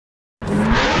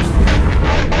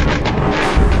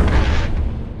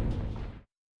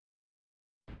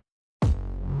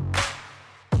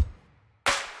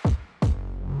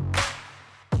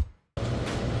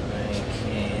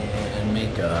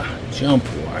jump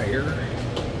wire.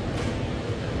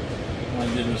 All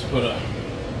I did was put a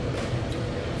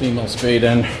female spade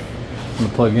in. I'm going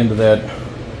to plug into that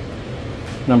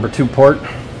number 2 port.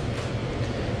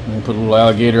 And put a little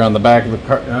alligator on the back of the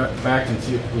car, back, and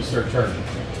see if we start charging.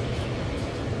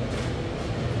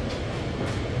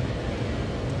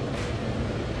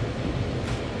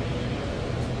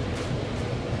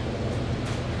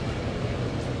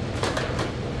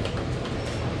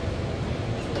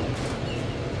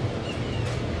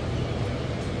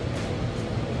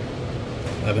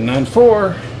 Eleven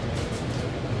 9-4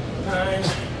 9.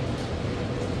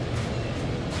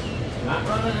 Not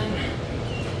running.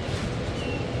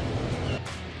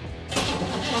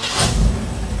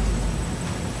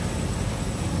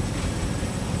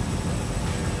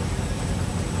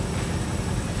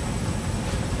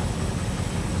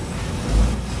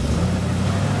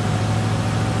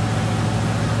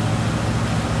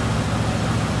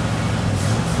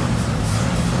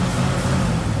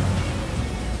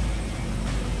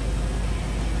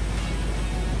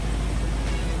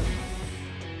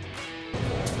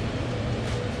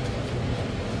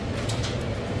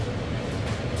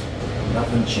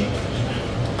 Nothing changed.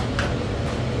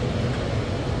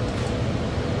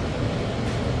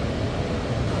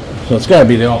 So it's got to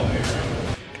be the alternator.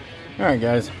 Alright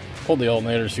guys, pulled the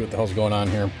alternator to see what the hell's going on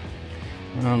here.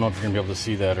 I don't know if you're going to be able to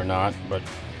see that or not, but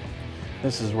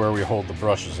this is where we hold the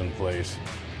brushes in place.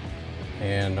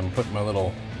 And I'm putting my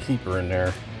little keeper in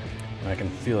there. And I can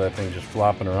feel that thing just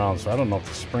flopping around. So I don't know if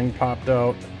the spring popped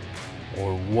out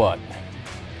or what.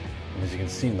 As you can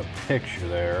see in the picture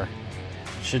there,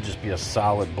 should just be a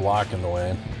solid block in the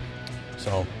way.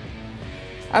 So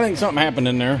I think something happened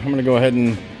in there. I'm going to go ahead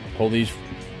and pull these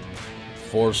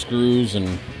 4 screws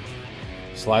and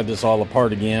slide this all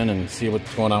apart again and see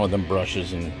what's going on with them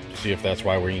brushes and see if that's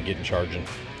why we ain't getting charging.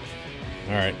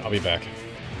 Alright, I'll be back.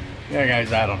 Yeah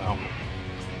guys, I don't know.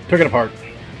 Took it apart.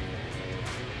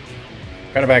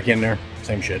 Got it back in there.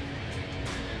 Same shit.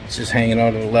 It's just hanging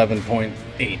out at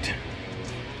 11.8.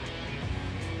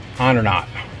 On or not.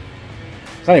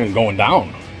 It's not even going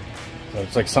down. So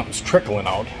it's like something's trickling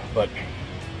out, but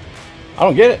I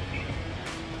don't get it.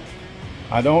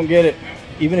 I don't get it.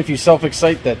 Even if you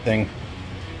self-excite that thing,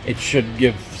 it should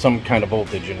give some kind of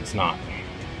voltage, and it's not.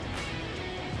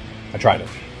 I tried it.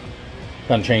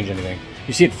 Doesn't change anything.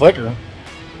 You see it flicker.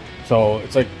 So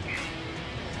it's like,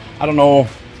 I don't know.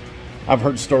 I've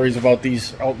heard stories about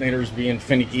these alternators being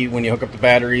finicky when you hook up the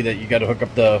battery, that you got to hook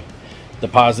up the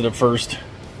positive first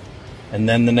and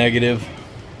then the negative.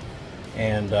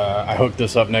 And I hooked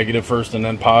this up negative first and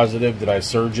then positive. Did I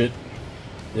surge it?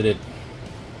 Did it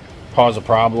cause a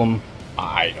problem?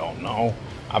 I don't know.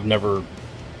 I've never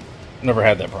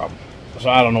had that problem. So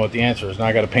I don't know what the answer is. Now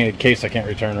I got a painted case I can't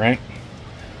return, right?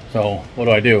 So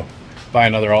what do? Buy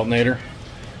another alternator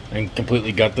and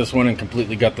completely gut this one and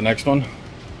completely gut the next one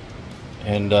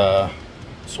and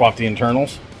swap the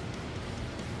internals?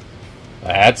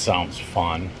 That sounds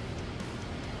fun.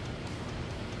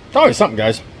 It's always something,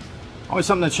 guys. Always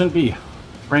something that shouldn't be.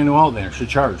 Brand new alternator, should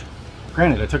charge.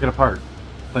 Granted, I took it apart,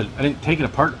 but I didn't take it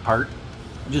apart. I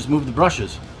just moved the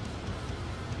brushes.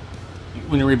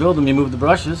 When you rebuild them, you move the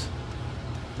brushes.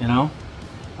 You know,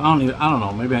 I don't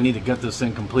know. Maybe I need to gut this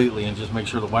thing completely and just make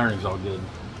sure the wiring's all good.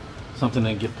 Something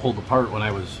didn't get pulled apart when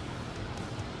I was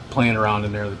playing around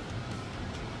in there. The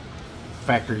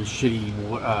factory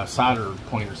shitty solder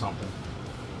point or something.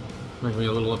 Makes me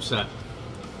a little upset.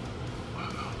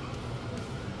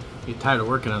 Get tired of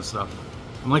working on stuff.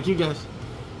 I'm like you guys,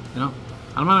 you know.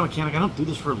 I'm not a mechanic. I don't do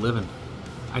this for a living.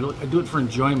 I do it for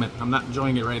enjoyment. I'm not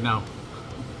enjoying it right now.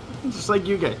 Just like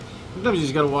you guys. Sometimes you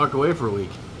just got to walk away for a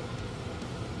week.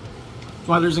 That's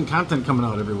why there isn't content coming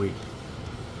out every week.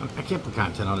 I can't put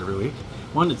content out every week.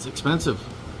 One, it's expensive,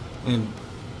 and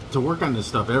to work on this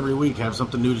stuff every week, have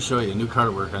something new to show you, new car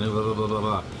to work on, blah blah blah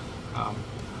blah blah.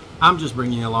 I'm just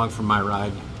bringing you along for my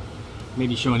ride.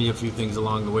 Maybe showing you a few things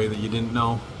along the way that you didn't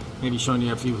know. Maybe showing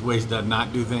you a few ways to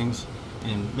not do things,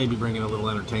 and maybe bringing a little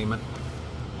entertainment.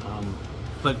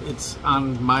 But it's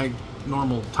on my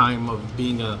normal time of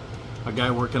being a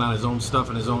guy working on his own stuff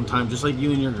in his own time, just like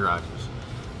you in your garages.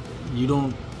 You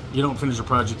don't finish a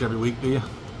project every week, do you?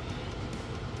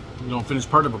 You don't finish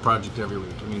part of a project every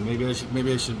week. I mean, maybe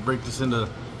I should break this into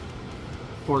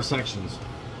 4 sections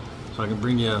so I can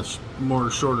bring you more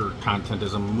shorter content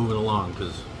as I'm moving along.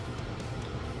 Because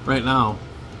right now,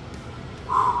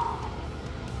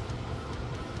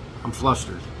 I'm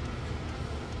flustered.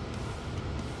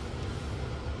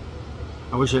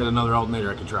 I wish I had another alternator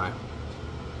I could try.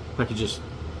 If I could just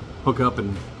hook up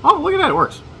and... Oh, look at that, it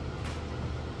works.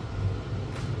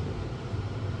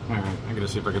 Alright, I'm gonna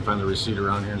see if I can find the receipt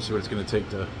around here and see what it's gonna take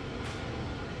to.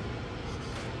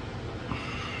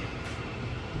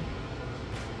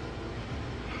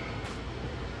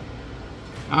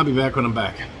 I'll be back when I'm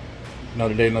back.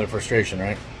 Another day, another frustration,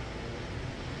 right?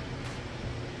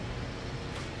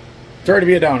 Sorry to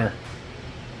be a downer.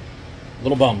 A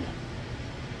little bummed.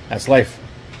 That's life.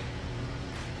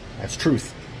 That's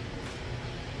truth.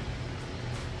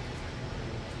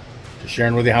 Just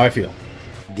sharing with you how I feel.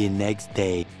 The next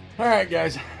day. Alright,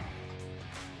 guys.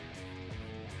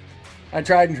 I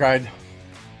tried and tried.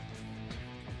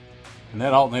 And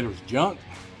that alternator was junk.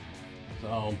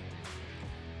 So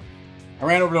I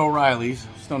ran over to O'Reilly's.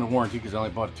 Still under warranty because I only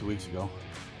bought it 2 weeks ago.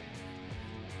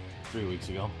 3 weeks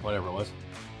ago, whatever it was.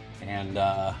 And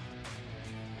had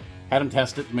them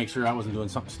test it to make sure I wasn't doing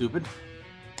something stupid.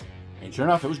 And sure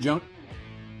enough, it was junk.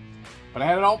 But I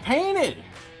had it all painted.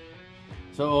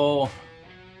 So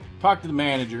talked to the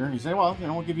manager. He said, well,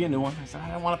 we'll give you a new one. I said, I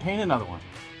don't want to paint another one.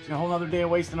 It's a whole other day of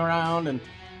wasting around, and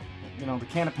the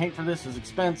can of paint for this is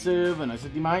expensive. And I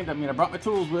said, do you mind? I mean, I brought my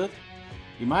tools with.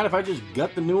 Do you mind if I just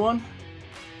gut the new one,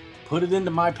 put it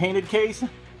into my painted case,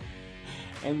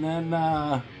 and then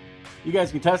you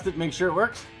guys can test it, make sure it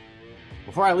works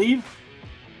before I leave,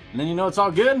 and then it's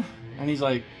all good? And he's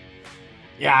like,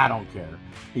 yeah, I don't care.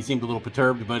 He seemed a little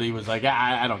perturbed, but he was like,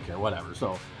 I don't care, whatever.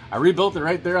 So I rebuilt it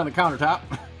right there on the countertop.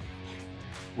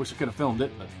 Wish I could have filmed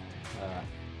it, but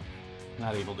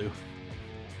not able to.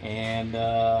 And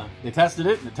they tested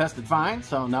it, and it tested fine.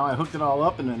 So now I hooked it all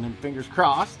up, and then fingers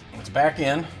crossed, it's back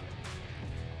in.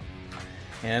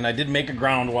 And I did make a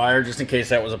ground wire just in case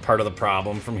that was a part of the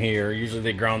problem from here. Usually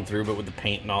they ground through, but with the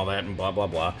paint and all that and blah, blah,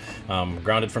 blah.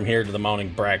 Grounded from here to the mounting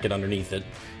bracket underneath it,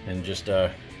 and just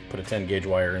put a 10 gauge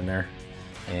wire in there.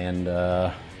 And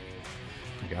I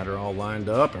got her all lined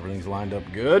up. Everything's lined up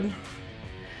good.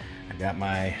 I got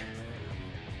my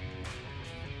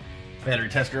battery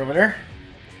tester over there.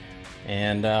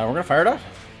 And we're going to fire it up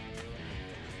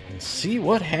and see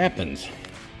what happens.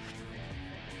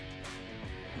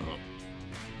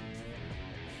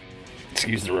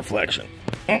 Excuse the reflection.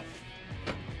 Oh,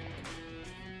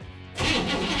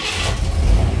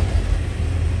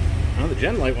 the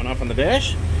gen light went off on the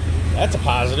dash. That's a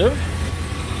positive.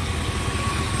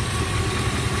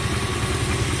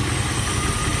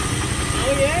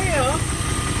 Oh yeah,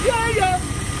 yeah.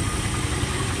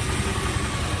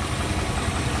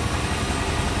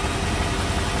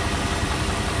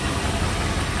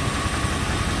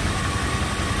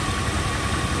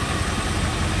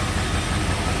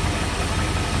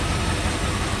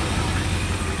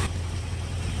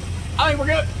 I think we're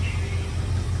good.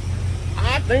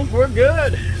 I think we're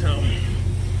good. So,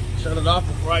 shut it off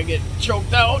before I get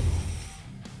choked out.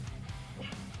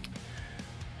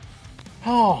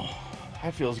 Oh,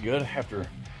 that feels good after,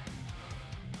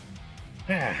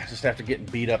 just after getting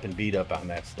beat up on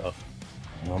that stuff.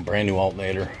 Brand new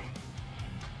alternator.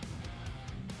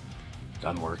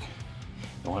 Doesn't work.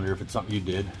 I wonder if it's something you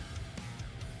did.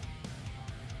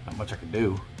 Not much I could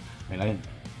do. I mean,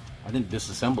 I didn't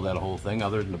disassemble that whole thing,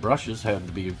 other than the brushes had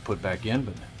to be put back in,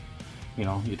 but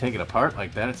you take it apart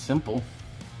like that, it's simple.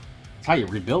 It's how you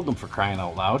rebuild them, for crying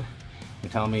out loud.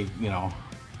 You're telling me,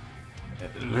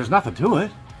 there's nothing to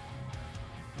it.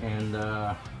 And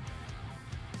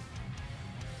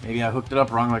maybe I hooked it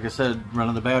up wrong, like I said,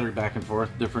 running the battery back and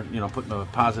forth, different, putting a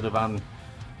positive on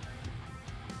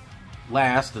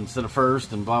last instead of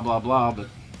first, and blah, blah, blah, but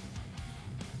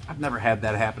I've never had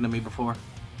that happen to me before.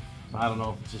 I don't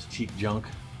know if it's just cheap junk.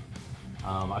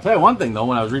 I'll tell you one thing though,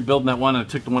 when I was rebuilding that one and I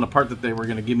took the one apart that they were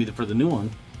going to give me for the new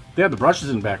one, they had the brushes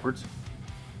in backwards.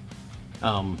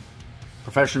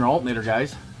 Professional alternator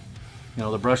guys,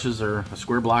 the brushes are a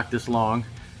square block this long,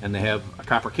 and they have a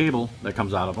copper cable that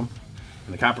comes out of them,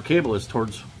 and the copper cable is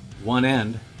towards one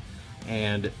end,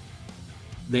 and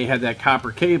they had that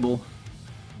copper cable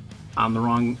on the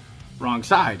wrong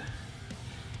side.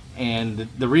 And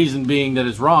the reason being that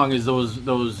it's wrong is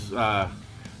those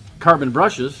carbon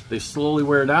brushes, they slowly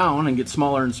wear down and get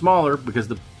smaller and smaller because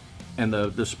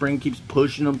the spring keeps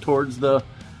pushing them towards the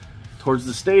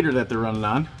stator that they're running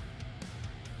on.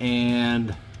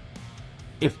 And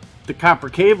if the copper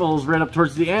cable is right up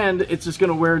towards the end, it's just going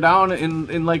to wear down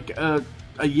in like a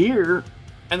year,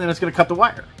 and then it's going to cut the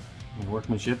wire.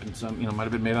 Workmanship, and some might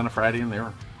have been made on a Friday, and they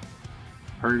were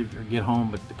hurried to get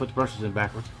home, but they put the brushes in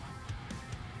backwards.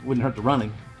 Wouldn't hurt the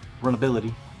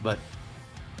runnability, but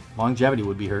longevity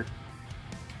would be hurt.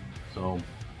 So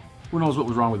who knows what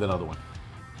was wrong with that other one?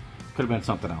 Could have been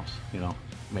something else,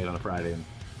 made on a Friday and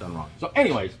done wrong. So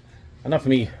anyways, enough of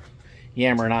me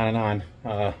yammering on and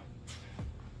on.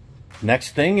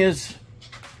 Next thing is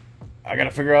I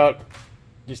gotta figure out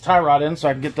these tie rod ends so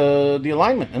I can get the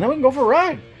alignment, and then we can go for a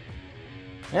ride.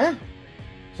 Yeah.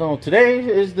 So today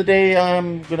is the day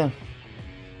I'm gonna.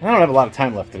 I don't have a lot of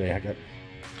time left today. I got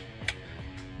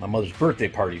my mother's birthday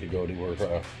party to go to.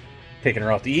 We're taking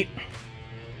her out to eat,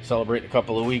 celebrate a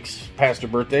couple of weeks past her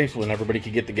birthday, so when everybody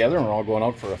could get together, and we're all going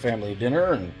out for a family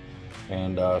dinner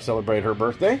and celebrate her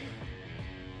birthday.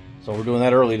 So we're doing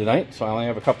that early tonight. So I only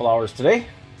have a couple hours today,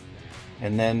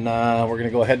 and then we're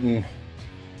gonna go ahead and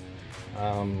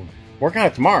work on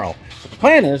it tomorrow. But the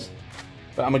plan is,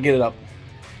 I'm gonna get it up,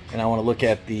 and I want to look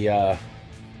at the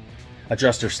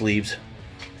adjuster sleeves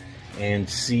and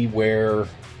see where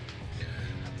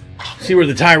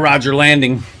the tie rods are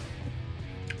landing,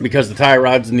 because the tie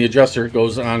rods and the adjuster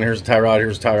goes on. Here's a tie rod,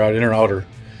 here's a tie rod, inner outer,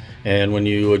 and when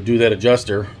you do that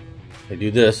adjuster, they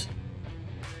do this,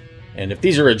 and if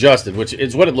these are adjusted, which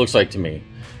is what it looks like to me,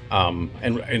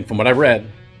 and from what I've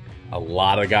read, a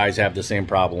lot of guys have the same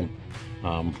problem,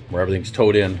 where everything's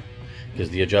towed in because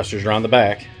the adjusters are on the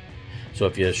back. So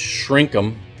if you shrink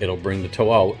them, it'll bring the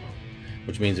toe out,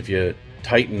 which means if you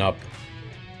tighten up,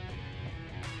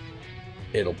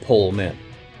 it'll pull them in,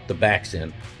 the back's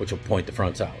in, which will point the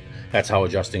fronts out. That's how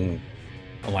adjusting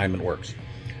alignment works.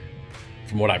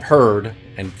 From what I've heard,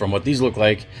 and from what these look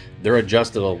like, they're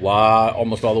adjusted a lot,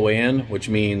 almost all the way in, which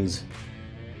means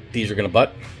these are going to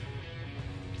butt.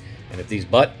 And if these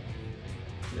butt,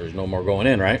 there's no more going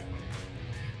in, right?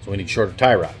 So we need shorter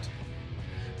tie rods.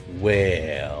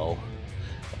 Well,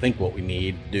 I think what we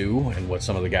need to do, and what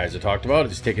some of the guys have talked about,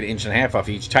 is take 1.5 inches off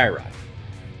each tie rod.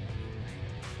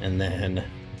 And then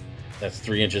that's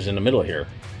 3 inches in the middle here.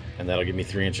 And that'll give me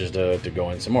 3 inches to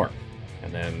go in some more.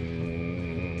 And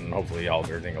then hopefully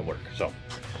everything will work. So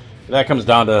that comes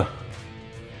down to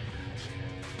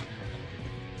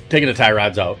taking the tie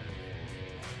rods out,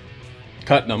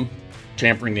 cutting them,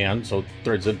 chamfering the end so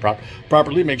threads in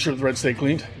properly, make sure the threads stay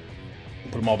cleaned,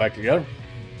 put them all back together.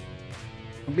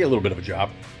 It'll be a little bit of a job,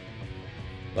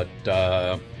 but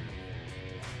that's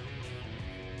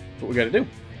what we got to do.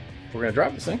 We're going to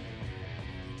drive this thing.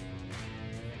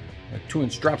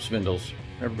 2-inch drop spindles.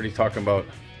 Everybody's talking about,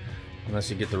 unless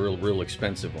you get the real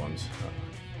expensive ones.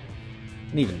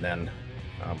 And even then,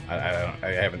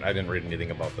 I didn't read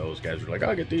anything about those. Guys were like,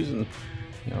 I'll get these and,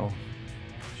 you know,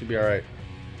 should be all right.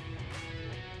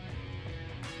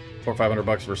 $400 or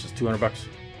 $500 versus $200.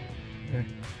 Okay.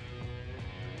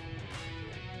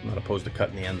 I'm not opposed to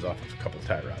cutting the ends off of a couple of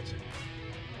tie rods.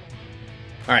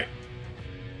 All right,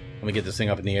 let me get this thing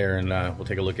up in the air, and we'll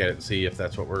take a look at it and see if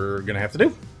that's what we're gonna have to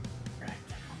do.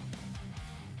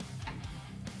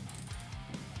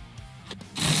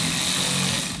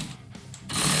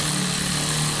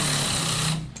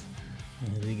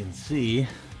 As you can see,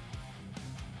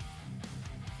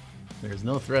 there's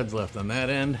no threads left on that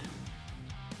end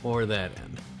or that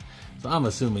end. So I'm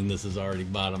assuming this is already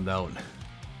bottomed out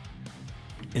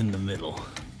in the middle.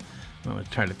 I'm going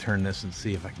to try to turn this and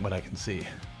see what I can see.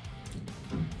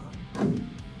 I'm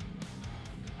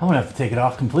going to have to take it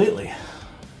off completely.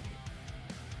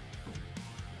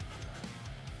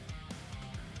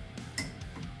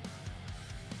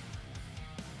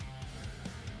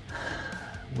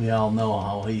 We all know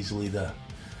how easily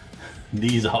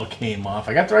these all came off.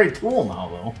 I got the right tool now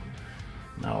though.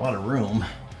 Not a lot of room.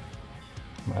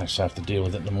 I just have to deal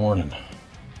with it in the morning.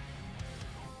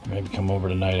 Maybe come over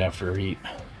tonight after I eat.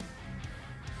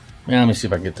 Yeah, let me see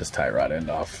if I can get this tie rod end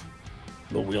off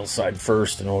the wheel side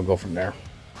first, and then we'll go from there.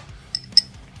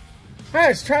 Alright,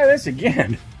 let's try this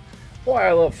again. Boy,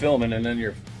 I love filming, and then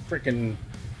your freaking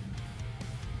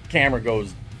camera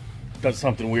does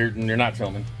something weird, and you're not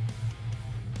filming.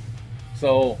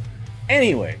 So,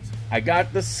 anyways, I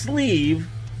got the sleeve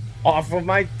off of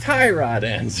my tie rod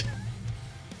ends.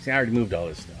 See, I already moved all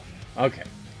this stuff. Okay,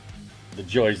 the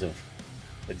joys of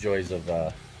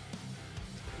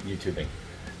YouTubing.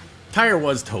 Tire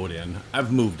was towed in.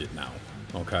 I've moved it now.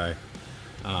 Okay.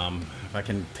 If I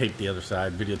can tape the other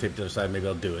side, videotape the other side, maybe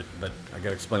I'll do it. But I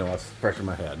gotta explain what's fresh in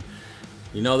my head.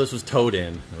 You know, this was towed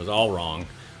in. It was all wrong.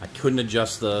 I couldn't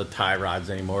adjust the tie rods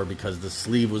anymore because the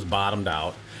sleeve was bottomed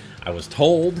out. I was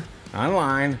told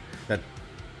online that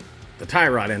the tie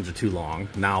rod ends are too long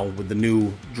now with the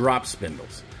new drop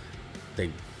spindles.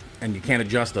 And you can't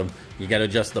adjust them. You got to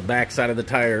adjust the back side of the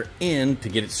tire in to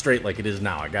get it straight like it is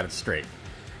now. I got it straight.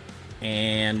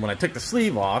 And when I took the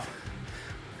sleeve off,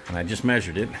 and I just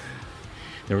measured it,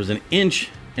 there was 1 inch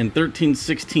and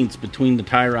 13/16 between the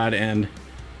tie rod end,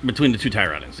 between the two tie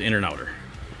rod ends, the inner and outer.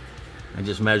 I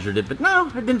just measured it, but no,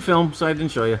 I didn't film, so I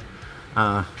didn't show you.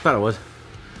 Thought it was.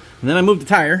 And then I moved the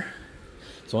tire.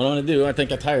 So what I'm going to do, I think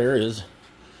that tire is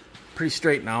pretty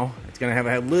straight now. It's going to have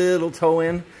a little toe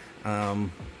in.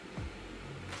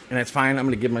 And that's fine. I'm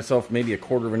going to give myself maybe a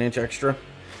 1/4 of an inch extra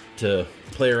to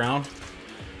play around.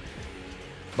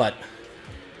 But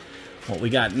what we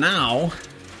got now,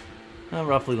 I'm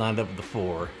roughly lined up with the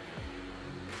 4.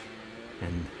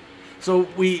 And so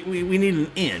we need an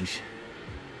inch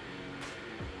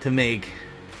to make.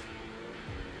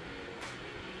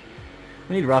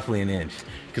 We need roughly an inch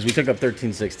because we took up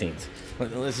 13/16.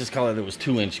 Let's just call it was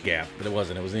 2-inch gap, but it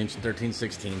wasn't. It was 1 inch and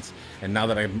 13/16. And now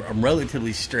that I'm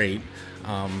relatively straight,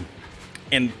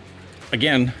 and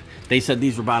again, they said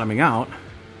these were bottoming out. Well,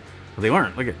 they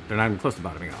weren't. Look at, they're not even close to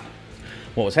bottoming out.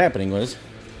 What was happening is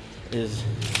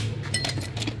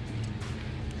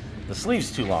the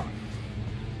sleeve's too long,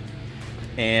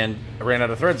 and I ran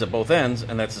out of threads at both ends,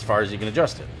 and that's as far as you can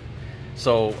adjust it.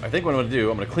 So I think what I'm going to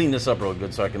do, I'm going to clean this up real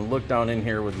good so I can look down in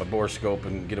here with my bore scope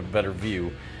and get a better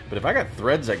view. But if I got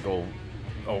threads that go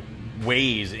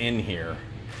ways in here,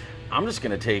 I'm just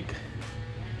going to take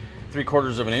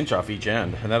 3/4 of an inch off each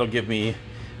end, and that'll give me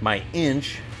my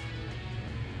inch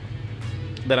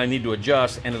that I need to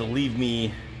adjust, and it'll leave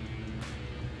me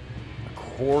a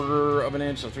 1/4 of an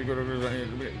inch, so 3/4,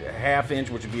 a 1/2 inch,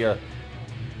 which would be a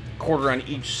 1/4 on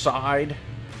each side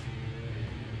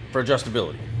for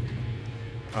adjustability.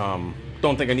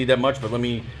 Don't think I need that much, but let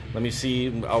me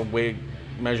see. I'll weigh,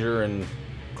 measure, and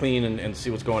clean and see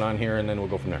what's going on here, and then we'll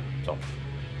go from there. So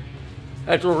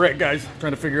that's where we're at, guys.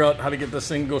 Trying to figure out how to get this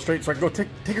thing go straight so I can go take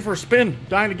it for a spin.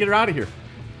 Dying to get her out of here.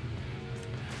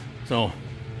 So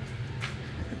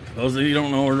for those of you who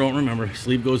don't know or don't remember,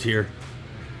 sleeve goes here,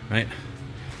 right?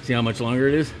 See how much longer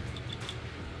it is?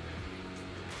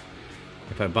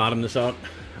 If I bottom this out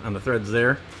on the threads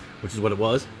there, which is what it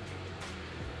was,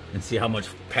 and see how much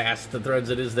past the threads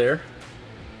it is there,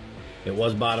 it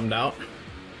was bottomed out.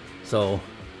 So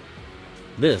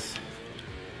this,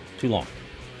 too long.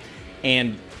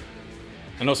 And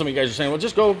I know some of you guys are saying, well,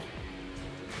 just go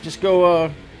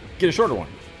get a shorter one.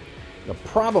 The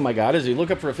problem I got is you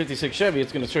look up for a 56 Chevy,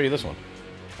 it's going to show you this one.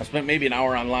 I spent maybe an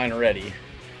hour online already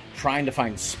trying to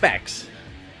find specs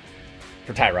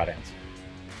for tie rod ends.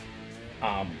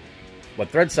 What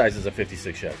thread size is a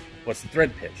 56 Chevy? What's the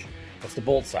thread pitch? What's the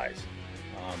bolt size?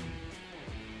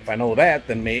 If I know that,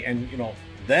 then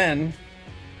then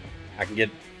I can get.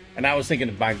 And I was thinking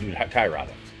of buying new tie rod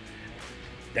ends.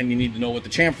 Then you need to know what the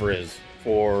chamfer is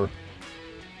for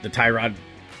the tie rod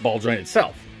ball joint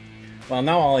itself. Well,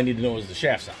 now all I need to know is the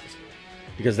shaft size,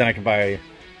 because then I can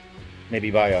maybe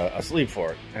buy a sleeve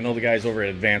for it. I know the guys over at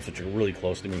Advance, which are really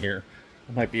close to me here,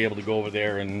 I might be able to go over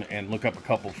there and look up a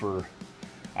couple for,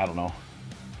 I don't know,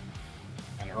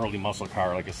 an early muscle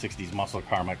car, like a 60s muscle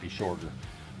car might be shorter.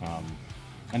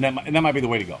 And that might be the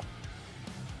way to go.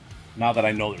 Now that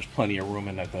I know there's plenty of room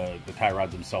and that the tie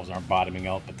rods themselves aren't bottoming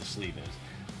out, but the sleeve is.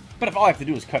 But if all I have to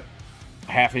do is cut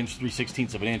a 1/2 inch,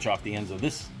 3/16 of an inch off the ends of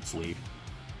this sleeve,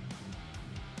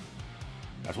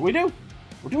 that's what we do.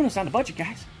 We're doing this on the budget,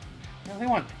 guys. You know, they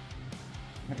want.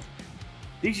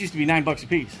 These used to be $9 a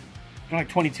piece. They're like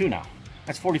 22 now.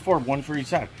 That's 44, one for each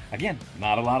side. Again,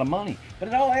 not a lot of money, but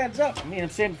it all adds up. I mean, I'm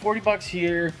saving $40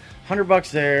 here,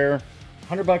 $100 there,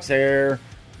 $100 there,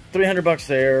 $300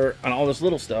 there, on all this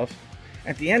little stuff.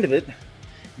 At the end of it,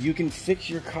 you can fix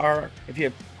your car if you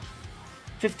have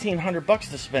 $1,500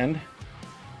 to spend,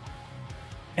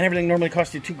 and everything normally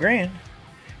costs you $2 grand,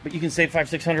 but you can save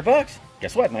 $500-600.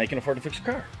 Guess what? Now you can afford to fix your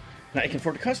car. Now you can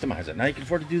afford to customize it. Now you can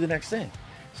afford to do the next thing.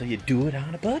 So you do it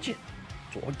on a budget.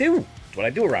 That's what I do. That's what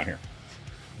I do around here.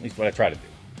 At least what I try to do.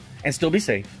 And still be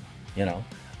safe. You know,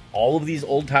 all of these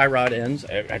old tie rod ends,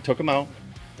 I took them out.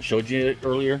 I showed you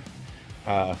earlier.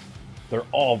 They're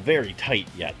all very tight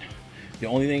yet. The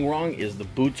only thing wrong is the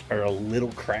boots are a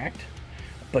little cracked,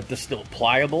 but they're still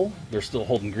pliable. They're still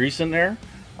holding grease in there.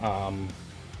 And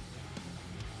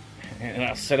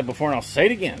I've said it before and I'll say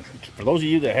it again. For those of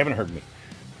you that haven't heard me,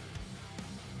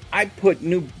 I put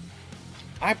new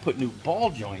ball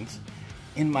joints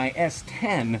in my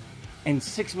S10, and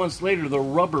 6 months later the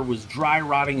rubber was dry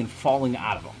rotting and falling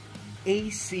out of them.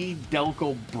 AC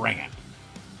Delco brand.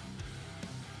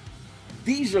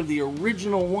 These are the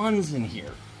original ones in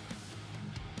here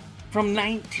from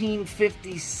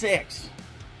 1956,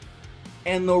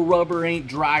 and the rubber ain't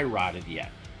dry rotted yet.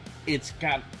 It's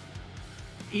got,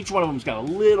 each one of them's got a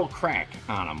little crack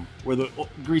on them where the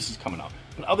grease is coming up,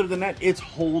 but other than that, it's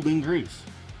holding grease.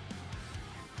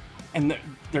 And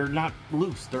they're not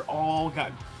loose. They're all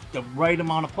got the right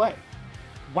amount of play.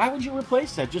 Why would you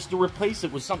replace that just to replace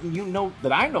it with something you know,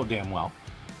 that I know damn well,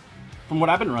 from what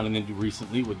I've been running into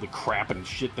recently with the crap and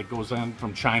shit that goes on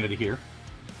from China to here?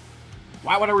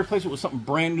 Why would I replace it with something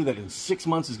brand new that in 6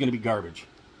 months is going to be garbage?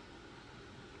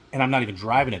 And I'm not even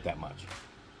driving it that much.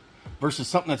 Versus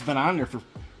something that's been on there for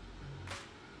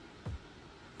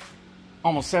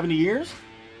almost 70 years?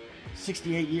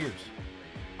 68 years.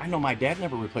 I know my dad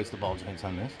never replaced the ball joints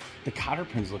on this. The cotter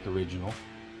pins look original.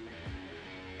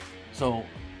 So,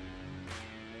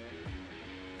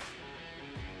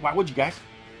 why would you guys?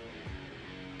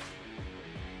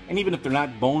 And even if they're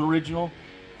not bone original,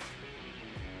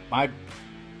 I've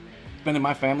been in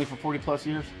my family for 40 plus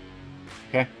years.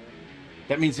 Okay?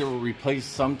 That means they were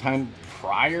replaced sometime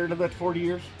prior to that 40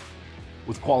 years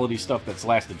with quality stuff that's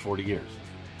lasted 40 years.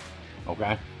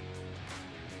 Okay?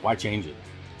 Why change it?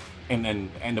 And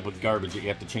then end up with garbage that you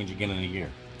have to change again in a year.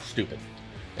 Stupid,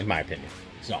 in my opinion.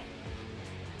 So,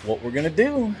 what we're gonna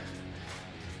do,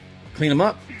 clean them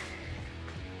up,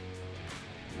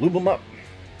 lube them up,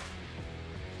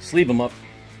 sleeve them up,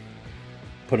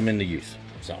 put them into use.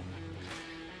 So,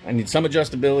 I need some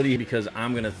adjustability because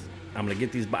I'm gonna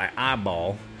get these by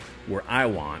eyeball where I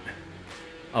want,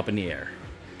 up in the air.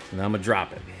 And then I'm gonna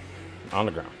drop it on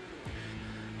the ground.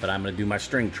 But I'm gonna do my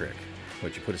string trick,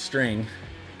 which you put a string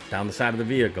down the side of the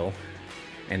vehicle,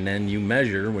 and then you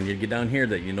measure when you get down here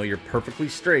that you know you're perfectly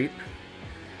straight.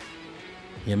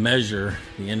 You measure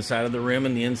the inside of the rim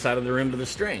and the inside of the rim to the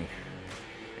string.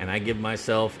 And I give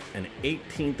myself an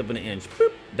 1/18 of an inch,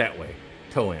 boop, that way,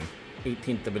 toe in.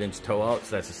 1/18 of an inch toe out,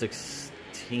 so that's a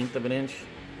 1/16 of an inch.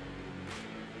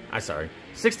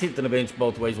 1/16 of an inch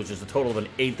both ways, which is a total of an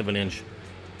 1/8 of an inch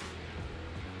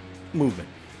movement.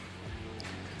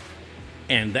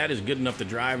 And that is good enough to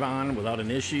drive on without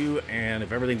an issue. And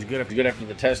if everything's good after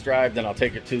the test drive, then I'll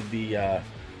take it to the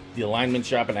alignment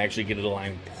shop and actually get it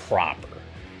aligned proper.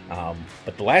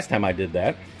 But the last time I did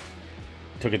that,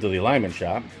 took it to the alignment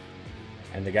shop,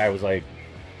 and the guy was like,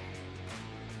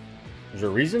 "Is there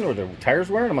a reason? Or the tires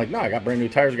wearing?" I'm like, "No, I got brand new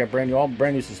tires, I got brand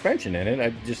new suspension in it.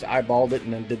 I just eyeballed it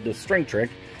and then did the string trick."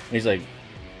 And he's like,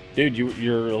 "Dude,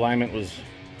 your alignment was,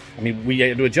 I mean, we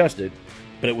had to adjust it,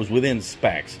 but it was within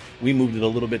specs. We moved it a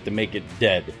little bit to make it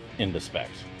dead into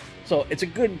specs." So it's a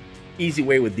good, easy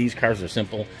way with these cars. They're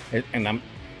simple, and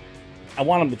I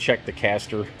want them to check the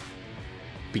caster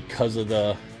because of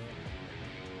the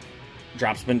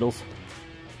drop spindles,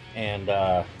 and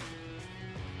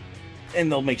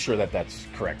they'll make sure that that's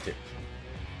correct too.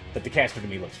 But the caster to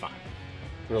me looks fine.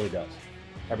 It really does.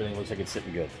 Everything looks like it's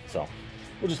sitting good. So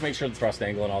we'll just make sure the thrust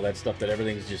angle and all that stuff, that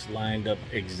everything's just lined up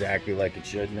exactly like it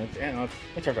should. And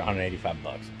it's over 185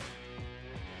 bucks.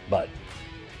 But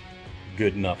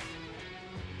good enough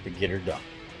to get her done.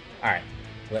 All right,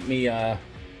 let me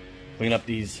clean up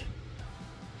these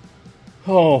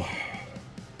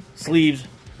sleeves.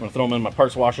 I'm gonna throw them in my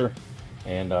parts washer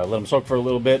and let them soak for a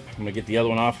little bit. I'm gonna get the other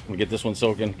one off. I'm gonna get this one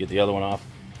soaking, get the other one off,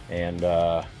 and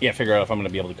yeah, figure out if I'm gonna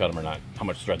be able to cut them or not, how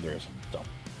much thread there is. So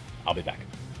I'll be back.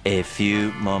 A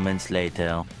few moments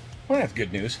later. Well, that's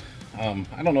good news. I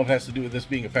don't know if it has to do with this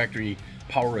being a factory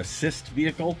power assist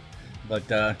vehicle, but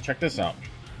check this out.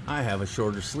 I have a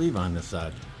shorter sleeve on this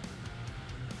side.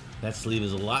 That sleeve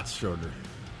is a lot shorter.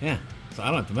 Yeah, so I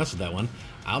don't have to mess with that one.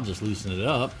 I'll just loosen it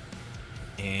up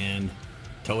and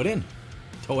tow it in,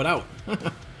 tow it out.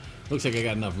 Looks like I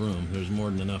got enough room. There's more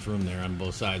than enough room there on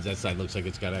both sides. That side looks like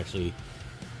it's got actually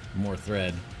more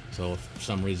thread. So if for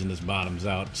some reason this bottoms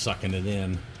out, sucking it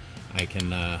in, I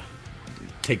can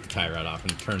take the tie rod off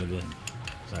and turn it in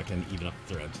so I can even up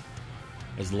the threads.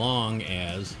 As long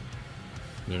as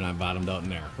they're not bottomed out in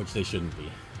there, which they shouldn't be.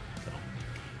 So,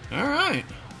 all right,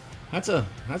 that's a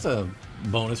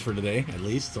bonus for today, at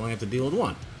least. So I only have to deal with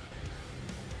one.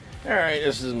 All right,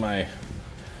 this is my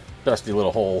dusty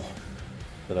little hole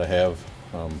that I have.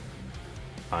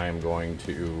 I am going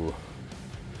to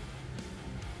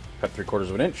cut 3/4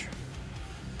 of an inch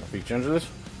off each end of this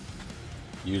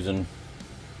using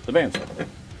the bandsaw.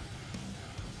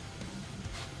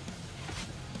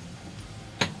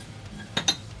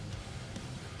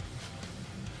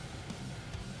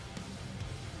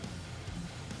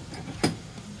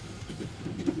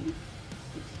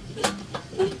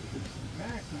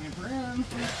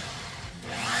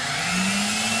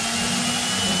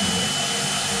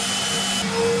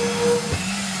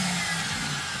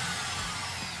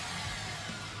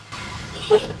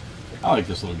 I like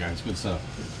this little guy, it's good stuff.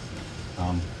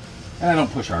 And I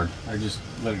don't push hard. I just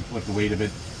let the weight of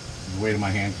it, the weight of my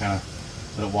hand kind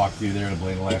of let it walk through there, and the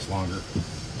blade will last longer.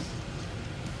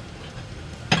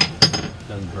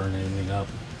 Doesn't burn anything up.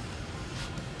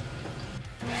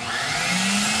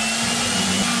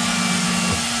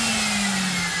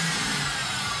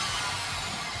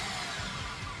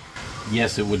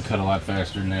 Yes, it would cut a lot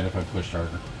faster than that if I pushed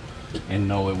harder. And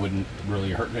no, it wouldn't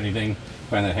really hurt anything.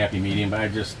 Find that happy medium,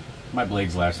 but my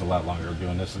blades last a lot longer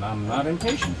doing this, and I'm not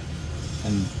impatient.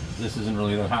 And this isn't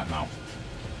really that hot now.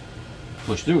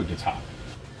 Push through, it gets hot.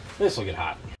 This will get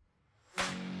hot.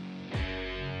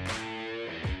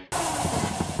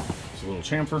 Just a little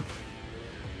chamfer.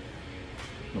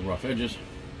 No rough edges.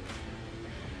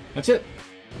 That's it.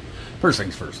 First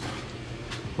things first.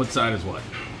 What side is what?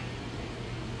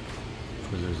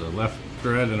 Because there's a left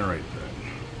thread and a right thread.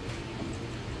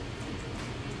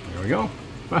 There we go.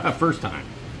 First time.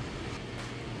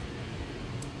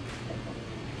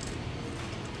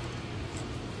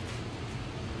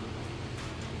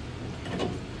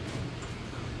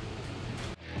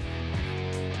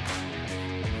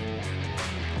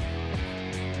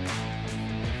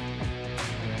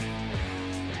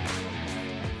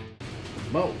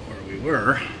 About where we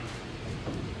were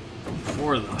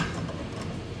before the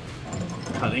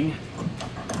cutting.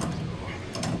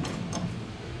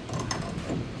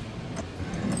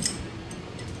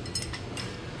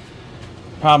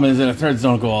 Problem is that the threads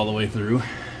don't go all the way through,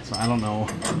 so I don't know.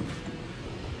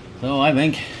 So I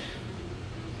think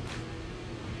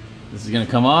this is gonna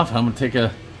come off. I'm gonna take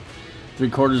a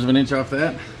 3/4 of an inch off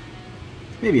that,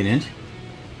 maybe an inch.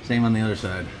 Same on the other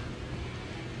side.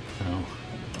 So,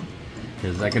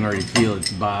 because I can already feel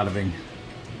it's bottoming.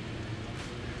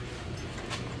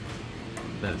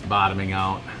 That it's bottoming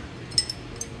out.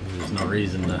 There's no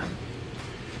reason to.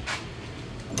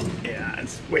 Yeah,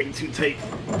 it's way too tight.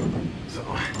 So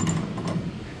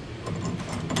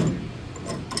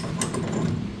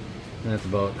that's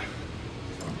about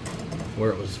where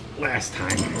it was last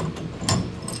time.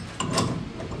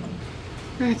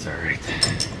 That's alright.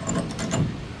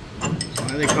 That's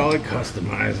why they call it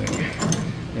customizing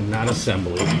and not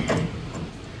assembly.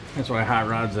 That's why hot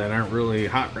rods that aren't really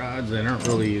hot rods, that aren't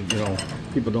really, you know,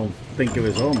 people don't think of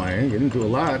as, oh my, I get into a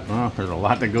lot. Well, there's a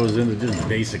lot that goes into just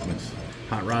basicness.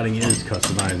 Hot rodding is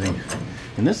customizing.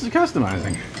 And this is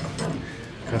customizing.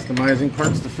 Customizing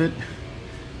parts to fit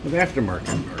with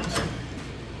aftermarket parts.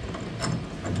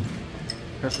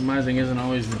 Customizing isn't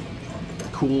always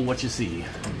cool what you see,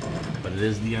 but it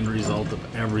is the end result of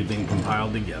everything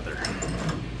compiled together.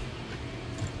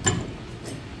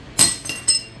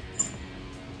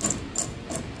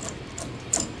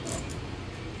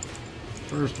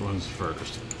 First one's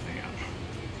first. Hang on.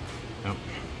 Yep.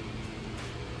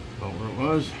 About where it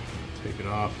was. Take it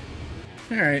off.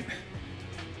 Alright.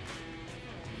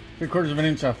 3/4 of an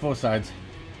inch off both sides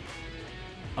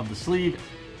of the sleeve.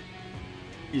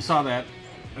 You saw that.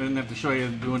 I didn't have to show you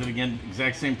doing it again.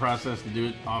 Exact same process to do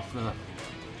it off the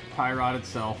tie rod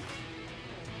itself.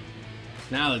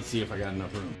 Now let's see if I got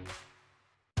enough room.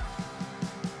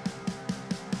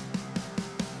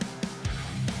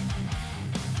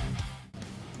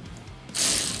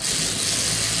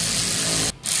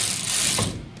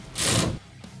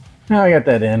 Now I got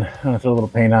that in. I'm gonna throw a little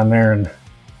paint on there and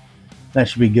that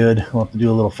should be good. We'll have to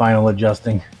do a little final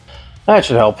adjusting. That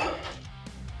should help.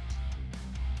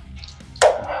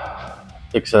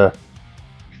 Fix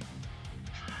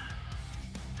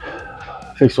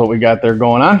what we got there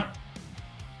going on.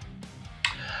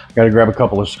 Got to grab a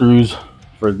couple of screws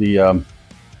for the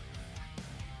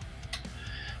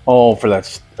for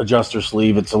that adjuster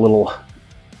sleeve. It's a little,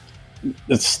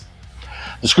 it's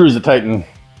the screws that tighten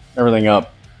everything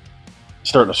up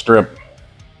starting to strip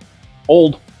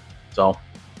old, so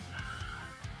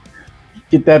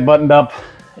get that buttoned up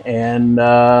and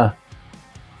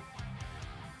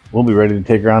we'll be ready to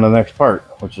take her on to the next part,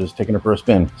 which is taking her for a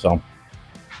spin. So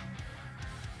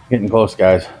getting close,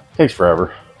 guys. Takes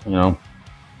forever, you know.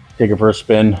 Take her for a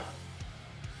spin.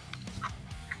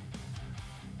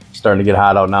 Starting to get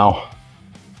hot out now.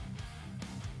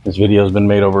 This video has been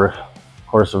made over the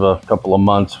course of a couple of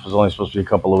months. It was only supposed to be a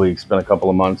couple of weeks. It's been a couple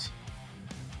of months.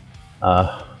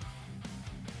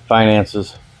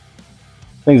 Finances,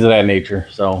 things of that nature.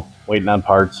 So waiting on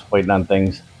parts, waiting on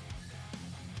things.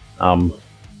 So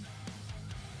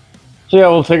yeah,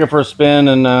 we'll take it for a spin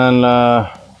and then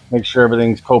make sure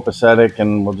everything's copacetic,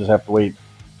 and we'll just have to wait,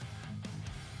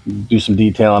 do some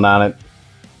detailing on it.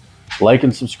 Like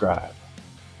and subscribe.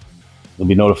 You'll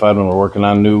be notified when we're working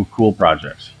on new cool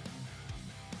projects.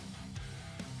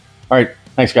 All right,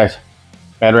 thanks guys.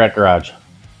 Bad Rat Garage.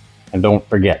 And don't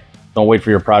forget, don't wait for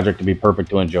your project to be perfect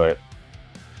to enjoy it.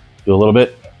 Do a little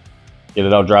bit, get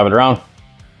it out, drive it around.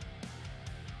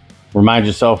 Remind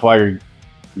yourself why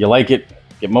you like it,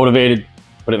 get motivated,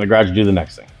 put it in the garage and do the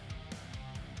next thing.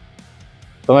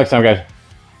 Till next time, guys.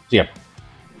 See ya.